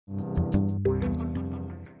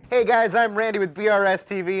Hey guys, I'm Randy with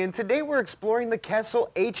BRStv, and today we're exploring the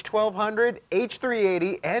Kessil H1200,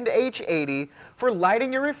 H380, and H80 for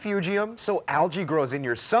lighting your refugium so algae grows in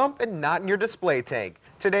your sump and not in your display tank.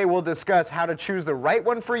 Today we'll discuss how to choose the right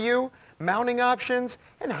one for you, mounting options,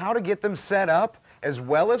 and how to get them set up, as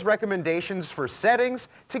well as recommendations for settings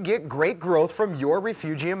to get great growth from your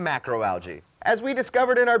refugium macroalgae. As we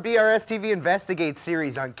discovered in our BRStv Investigates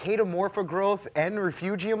series on chaetomorpha growth and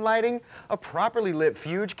refugium lighting, a properly lit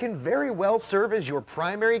fuge can very well serve as your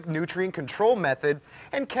primary nutrient control method,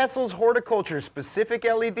 and Kessil's horticulture specific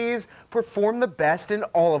LEDs perform the best in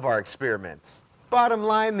all of our experiments. Bottom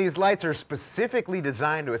line, these lights are specifically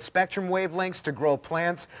designed with spectrum wavelengths to grow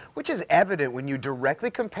plants, which is evident when you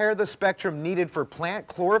directly compare the spectrum needed for plant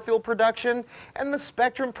chlorophyll production and the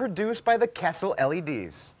spectrum produced by the Kessil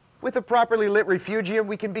LEDs. With a properly lit refugium,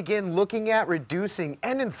 we can begin looking at reducing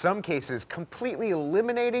and in some cases completely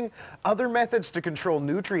eliminating other methods to control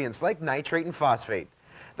nutrients like nitrate and phosphate.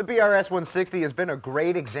 The BRS-160 has been a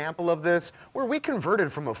great example of this, where we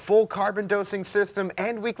converted from a full carbon dosing system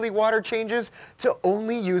and weekly water changes to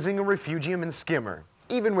only using a refugium and skimmer.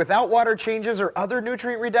 Even without water changes or other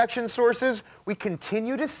nutrient reduction sources, we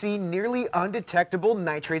continue to see nearly undetectable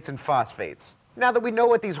nitrates and phosphates. Now that we know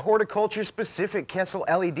what these horticulture-specific Kessil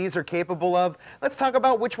LEDs are capable of, let's talk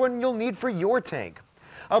about which one you'll need for your tank.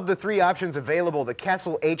 Of the three options available, the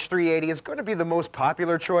Kessil H380 is going to be the most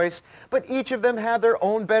popular choice, but each of them have their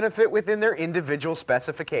own benefit within their individual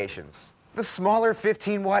specifications. The smaller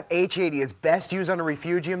 15-watt H80 is best used on a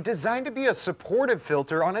refugium designed to be a supportive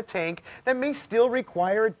filter on a tank that may still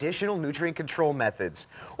require additional nutrient control methods,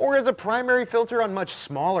 or as a primary filter on much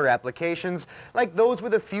smaller applications like those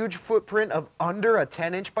with a fuge footprint of under a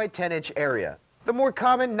 10-inch by 10-inch area. The more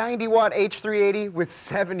common 90-watt H380 with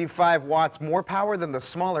 75 watts more power than the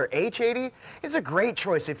smaller H80 is a great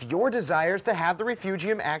choice if your desire is to have the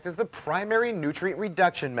refugium act as the primary nutrient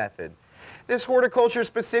reduction method. This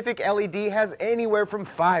horticulture-specific LED has anywhere from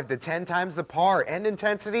 5 to 10 times the power and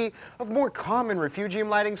intensity of more common refugium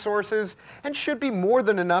lighting sources and should be more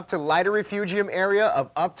than enough to light a refugium area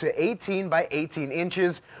of up to 18 by 18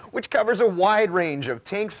 inches, which covers a wide range of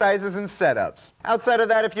tank sizes and setups. Outside of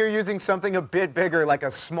that, if you're using something a bit bigger like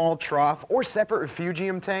a small trough or separate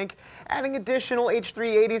refugium tank, adding additional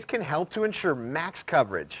H380s can help to ensure max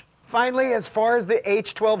coverage. Finally, as far as the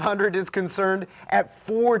H1200 is concerned, at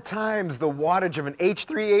 4 times the wattage of an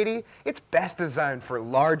H380, it's best designed for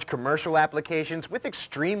large commercial applications with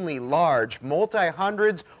extremely large,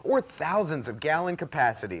 multi-hundreds or thousands of gallon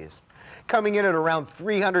capacities. Coming in at around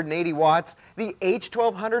 380 watts, the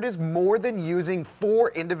H1200 is more than using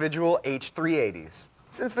 4 individual H380s.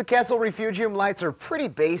 Since the Kessil refugium lights are pretty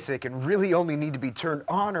basic and really only need to be turned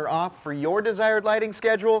on or off for your desired lighting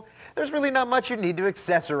schedule, there's really not much you need to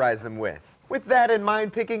accessorize them with. With that in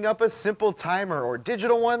mind, picking up a simple timer or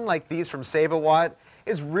digital one like these from Save a Watt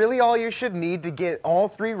is really all you should need to get all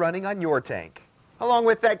 3 running on your tank. Along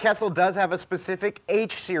with that, Kessil does have a specific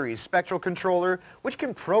H-series spectral controller which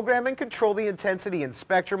can program and control the intensity and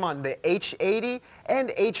spectrum on the H80 and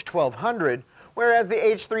H1200, whereas the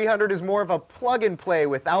H300 is more of a plug-and-play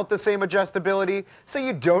without the same adjustability, so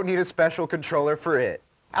you don't need a special controller for it.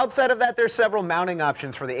 Outside of that, there's several mounting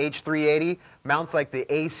options for the H380, mounts like the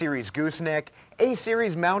A-series gooseneck,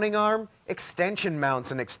 A-series mounting arm, extension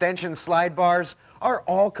mounts and extension slide bars are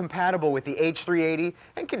all compatible with the H380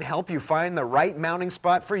 and can help you find the right mounting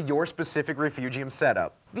spot for your specific refugium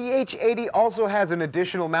setup. The H80 also has an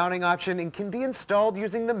additional mounting option and can be installed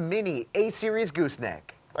using the mini A-series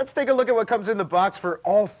gooseneck. Let's take a look at what comes in the box for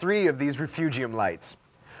all 3 of these refugium lights.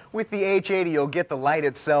 With the H80, you'll get the light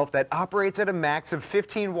itself that operates at a max of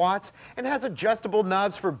 15 watts and has adjustable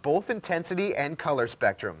knobs for both intensity and color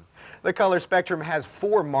spectrum. The color spectrum has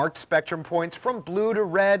 4 marked spectrum points from blue to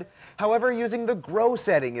red, however using the grow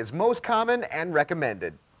setting is most common and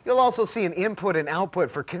recommended. You'll also see an input and output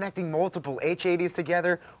for connecting multiple H80s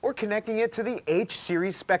together or connecting it to the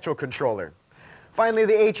H-series spectral controller. Finally,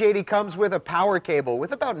 the H80 comes with a power cable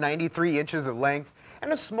with about 93 inches of length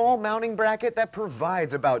and a small mounting bracket that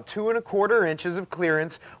provides about 2¼ inches of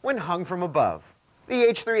clearance when hung from above. The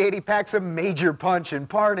H380 packs a major punch in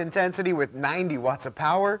power and intensity with 90 watts of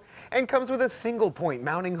power and comes with a single point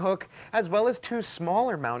mounting hook as well as 2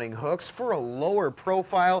 smaller mounting hooks for a lower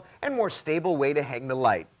profile and more stable way to hang the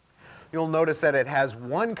light. You'll notice that it has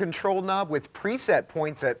 1 control knob with preset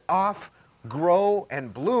points at off, grow,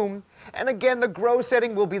 and bloom, and again the grow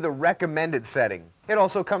setting will be the recommended setting. It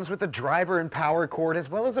also comes with a driver and power cord as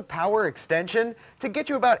well as a power extension to get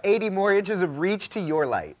you about 80 more inches of reach to your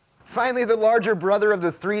light. Finally, the larger brother of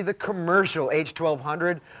the three, the commercial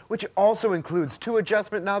H1200, which also includes 2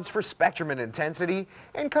 adjustment knobs for spectrum and intensity,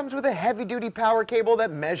 and comes with a heavy-duty power cable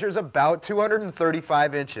that measures about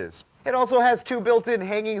 235 inches. It also has 2 built-in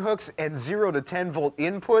hanging hooks and 0 to 10 volt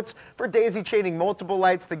inputs for daisy-chaining multiple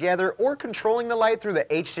lights together or controlling the light through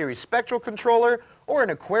the H-series Spectral controller or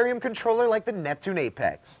an aquarium controller like the Neptune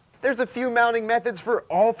Apex. There's a few mounting methods for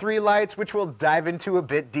all 3 lights, which we'll dive into a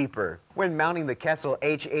bit deeper. When mounting the Kessil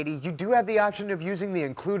H80, you do have the option of using the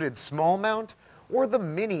included small mount or the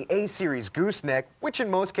mini A-series gooseneck, which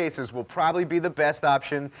in most cases will probably be the best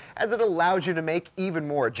option as it allows you to make even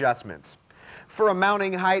more adjustments. For a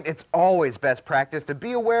mounting height, it's always best practice to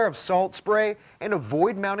be aware of salt spray and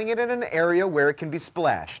avoid mounting it in an area where it can be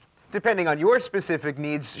splashed. Depending on your specific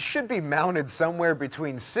needs, should be mounted somewhere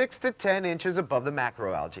between 6 to 10 inches above the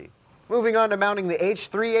macroalgae. Moving on to mounting the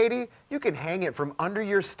H380, you can hang it from under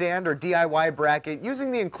your stand or DIY bracket using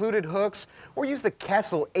the included hooks, or use the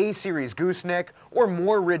Kessil A-series gooseneck or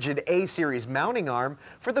more rigid A-series mounting arm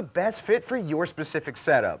for the best fit for your specific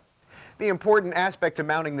setup. The important aspect to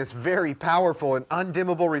mounting this very powerful and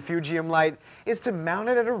undimmable refugium light is to mount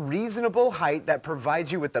it at a reasonable height that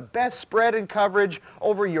provides you with the best spread and coverage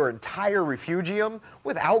over your entire refugium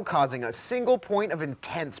without causing a single point of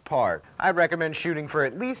intense par. I'd recommend shooting for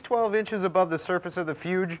at least 12 inches above the surface of the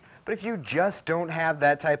fuge, but if you just don't have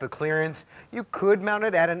that type of clearance, you could mount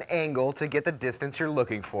it at an angle to get the distance you're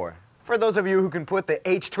looking for. For those of you who can put the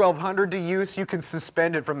H1200 to use, you can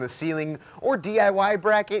suspend it from the ceiling or DIY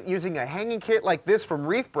bracket using a hanging kit like this from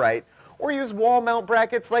Reef, or use wall mount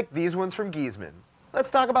brackets like these ones from Giesman. Let's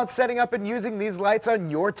talk about setting up and using these lights on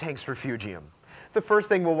your tank's refugium. The first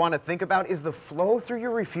thing we'll want to think about is the flow through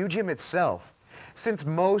your refugium itself. Since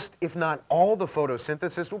most, if not all, the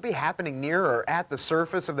photosynthesis will be happening near or at the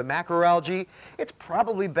surface of the macroalgae, it's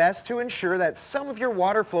probably best to ensure that some of your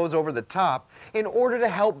water flows over the top in order to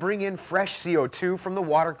help bring in fresh CO2 from the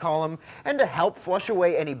water column and to help flush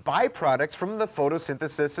away any byproducts from the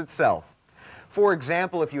photosynthesis itself. For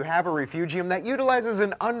example, if you have a refugium that utilizes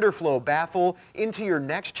an underflow baffle into your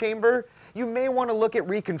next chamber, you may want to look at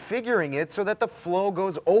reconfiguring it so that the flow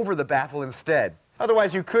goes over the baffle instead.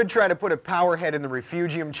 Otherwise, you could try to put a power head in the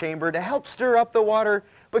refugium chamber to help stir up the water,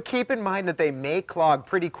 but keep in mind that they may clog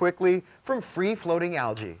pretty quickly from free-floating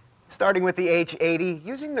algae. Starting with the H80,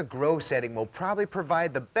 using the grow setting will probably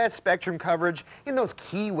provide the best spectrum coverage in those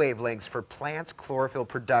key wavelengths for plants' chlorophyll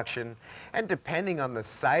production, and depending on the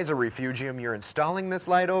size of refugium you're installing this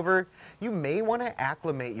light over, you may want to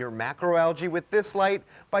acclimate your macroalgae with this light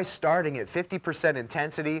by starting at 50%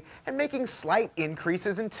 intensity and making slight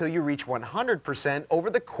increases until you reach 100% over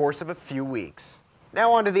the course of a few weeks.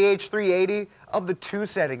 Now onto the H380. Of the 2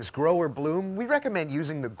 settings, grow or bloom, we recommend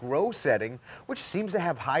using the grow setting, which seems to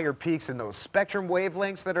have higher peaks in those spectrum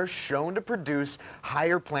wavelengths that are shown to produce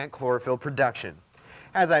higher plant chlorophyll production.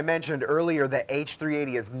 As I mentioned earlier, the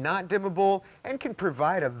H380 is not dimmable and can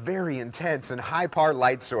provide a very intense and high par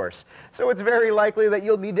light source, so it's very likely that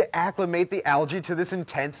you'll need to acclimate the algae to this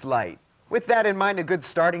intense light. With that in mind, a good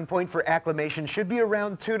starting point for acclimation should be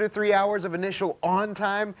around 2 to 3 hours of initial on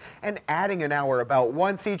time and adding an hour about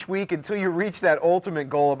once each week until you reach that ultimate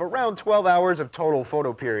goal of around 12 hours of total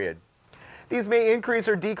photo period. These may increase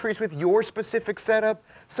or decrease with your specific setup,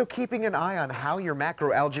 so keeping an eye on how your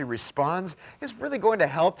macroalgae responds is really going to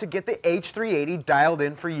help to get the H380 dialed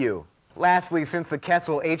in for you. Lastly, since the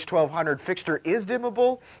Kessil H1200 fixture is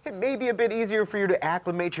dimmable, it may be a bit easier for you to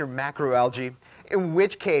acclimate your macroalgae, in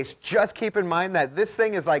which case just keep in mind that this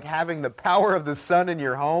thing is like having the power of the sun in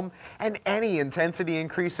your home, and any intensity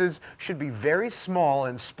increases should be very small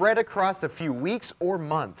and spread across a few weeks or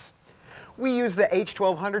months. We use the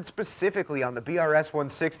H1200 specifically on the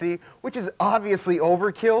BRS-160, which is obviously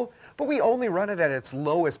overkill, but we only run it at its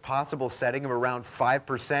lowest possible setting of around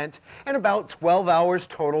 5% and about 12 hours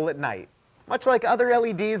total at night. Much like other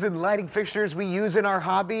LEDs and lighting fixtures we use in our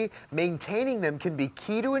hobby, maintaining them can be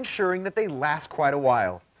key to ensuring that they last quite a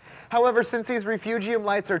while. However, since these refugium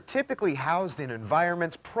lights are typically housed in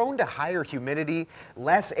environments prone to higher humidity,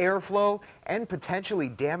 less airflow, and potentially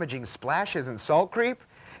damaging splashes and salt creep,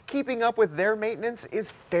 keeping up with their maintenance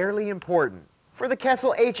is fairly important. For the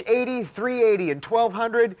Kessil H80, 380, and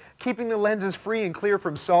 1200, keeping the lenses free and clear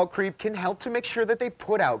from salt creep can help to make sure that they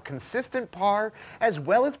put out consistent par, as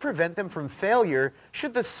well as prevent them from failure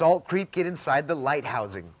should the salt creep get inside the light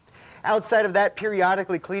housing. Outside of that,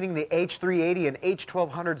 periodically cleaning the H380 and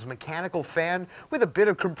H1200's mechanical fan with a bit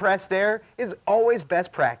of compressed air is always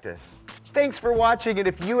best practice. Thanks for watching, and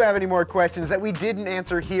if you have any more questions that we didn't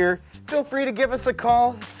answer here, feel free to give us a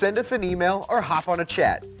call, send us an email, or hop on a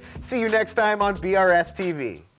chat. See you next time on BRStv.